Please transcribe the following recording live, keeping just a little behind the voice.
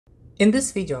In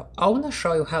this video, I want to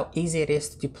show you how easy it is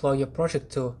to deploy your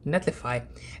project to Netlify.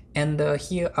 And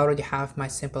here I already have my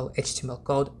simple HTML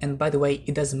code. And by the way,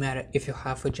 it doesn't matter if you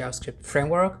have a JavaScript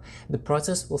framework, the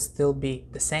process will still be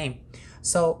the same.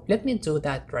 So let me do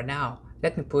that right now.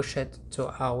 Let me push it to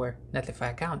our Netlify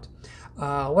account.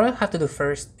 What I have to do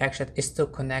first actually is to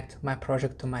connect my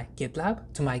project to my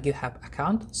GitHub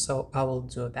account. So I will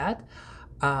do that.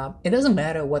 It doesn't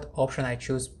matter what option I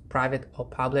choose, private or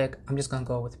public. I'm just gonna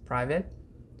go with private.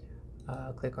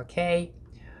 Click OK.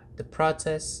 The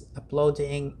process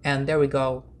uploading, and there we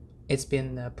go. It's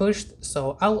been pushed.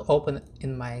 So I'll open it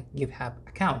in my GitHub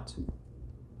account.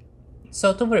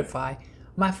 So to verify,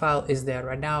 my file is there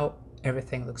right now.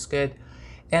 Everything looks good.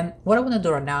 And what I want to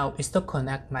do right now is to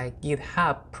connect my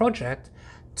GitHub project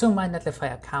to my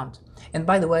Netlify account. And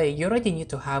by the way, you already need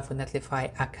to have a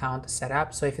Netlify account set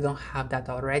up. So if you don't have that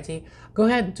already, go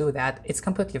ahead and do that. It's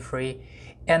completely free.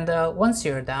 And once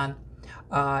you're done,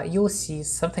 you'll see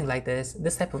something like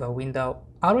this type of a window.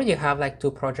 I already have like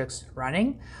 2 projects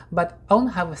running, but I want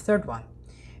to have a third one.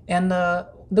 And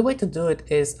the way to do it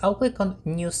is I'll click on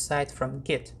New Site from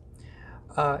Git.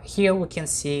 Here we can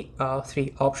see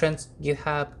 3 options: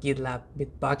 GitHub, GitLab,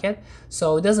 Bitbucket.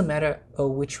 So it doesn't matter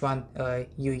which one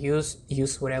you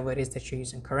use whatever it is that you're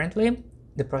using currently.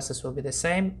 The process will be the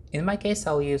same. In my case,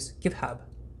 I'll use GitHub.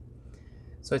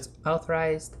 So it's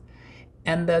authorized.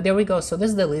 And there we go. So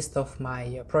this is the list of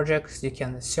my projects. You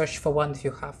can search for one if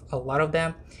you have a lot of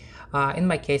them. In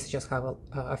my case, I just have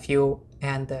a few,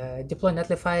 and deploy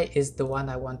Netlify is the one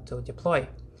I want to deploy.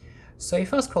 So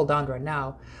if I scroll down right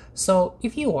now, so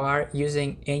if you are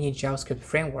using any JavaScript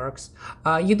frameworks,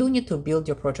 you do need to build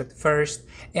your project first.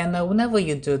 And whenever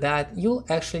you do that, you'll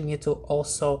actually need to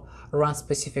also run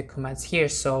specific commands here.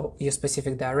 So your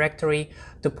specific directory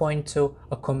to point to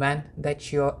a command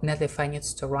that your Netlify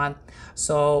needs to run.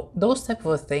 So those type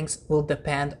of things will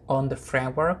depend on the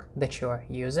framework that you are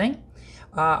using.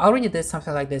 I already did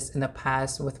something like this in the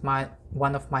past with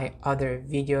one of my other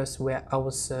videos where I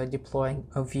was deploying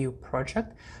a Vue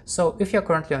project. So if you're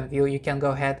currently on Vue, you can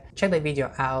go ahead, check the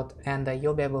video out, and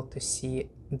you'll be able to see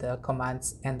the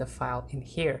commands and the file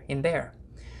in there.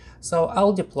 So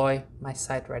I'll deploy my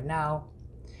site right now.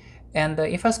 And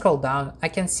if I scroll down, I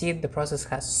can see the process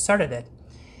has started it.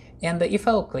 And if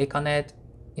I'll click on it,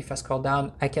 if I scroll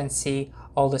down, I can see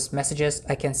all these messages.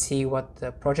 I can see what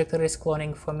the project is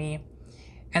cloning for me.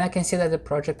 And I can see that the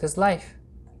project is live.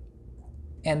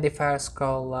 And if I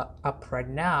scroll up right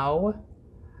now,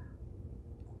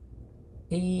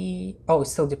 oh,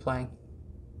 it's still deploying.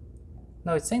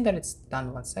 No, it's saying that it's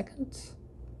done. 1 second.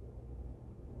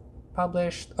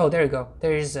 Published. Oh, there you go.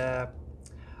 There is a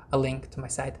link to my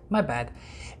site. My bad.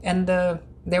 And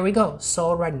there we go.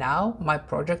 So right now, my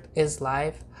project is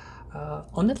live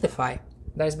on Netlify.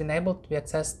 That has been able to be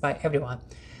accessed by everyone.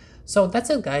 So that's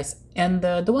it, guys. And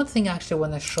the one thing I actually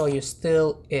want to show you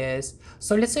still is,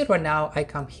 so let's say right now I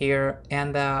come here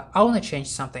and I want to change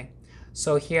something.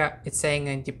 So here it's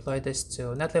saying deploy this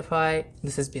to Netlify.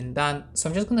 This has been done. So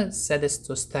I'm just going to set this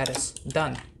to status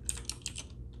done.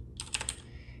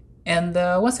 And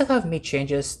once I have made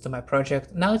changes to my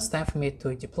project, now it's time for me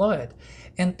to deploy it.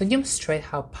 And to demonstrate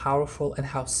how powerful and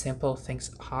how simple things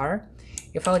are,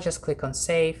 if I'll just click on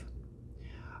save,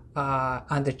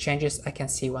 under changes, I can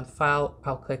see one file.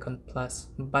 I'll click on plus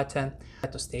button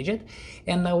to stage it.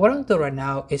 And what I'll do right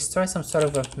now is try some sort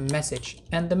of a message.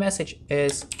 And the message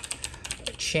is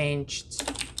changed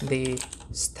the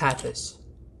status.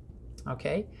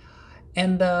 Okay.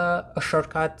 And a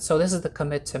shortcut. So this is the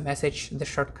commit to message. The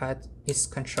shortcut is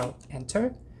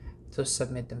Control-Enter to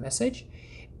submit the message.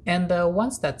 And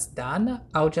once that's done,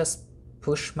 I'll just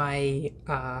push my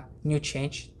new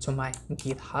change to my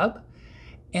GitHub.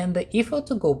 And if I were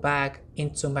to go back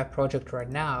into my project right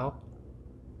now,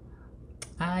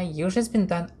 usually it's been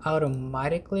done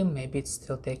automatically. Maybe it's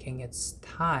still taking its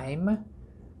time,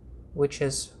 which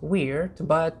is weird.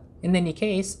 But in any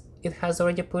case, it has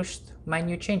already pushed my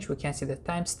new change. We can see the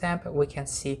timestamp, we can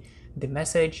see the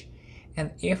message.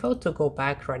 And if I were to go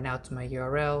back right now to my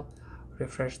URL,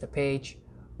 refresh the page,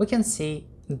 we can see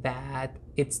that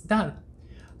it's done.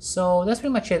 So that's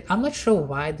pretty much it. I'm not sure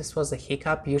why this was a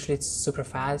hiccup. Usually it's super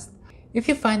fast. If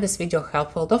you find this video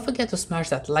helpful, don't forget to smash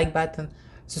that like button,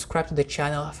 subscribe to the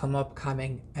channel for more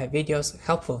upcoming videos,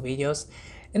 helpful videos,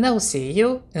 and I will see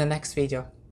you in the next video.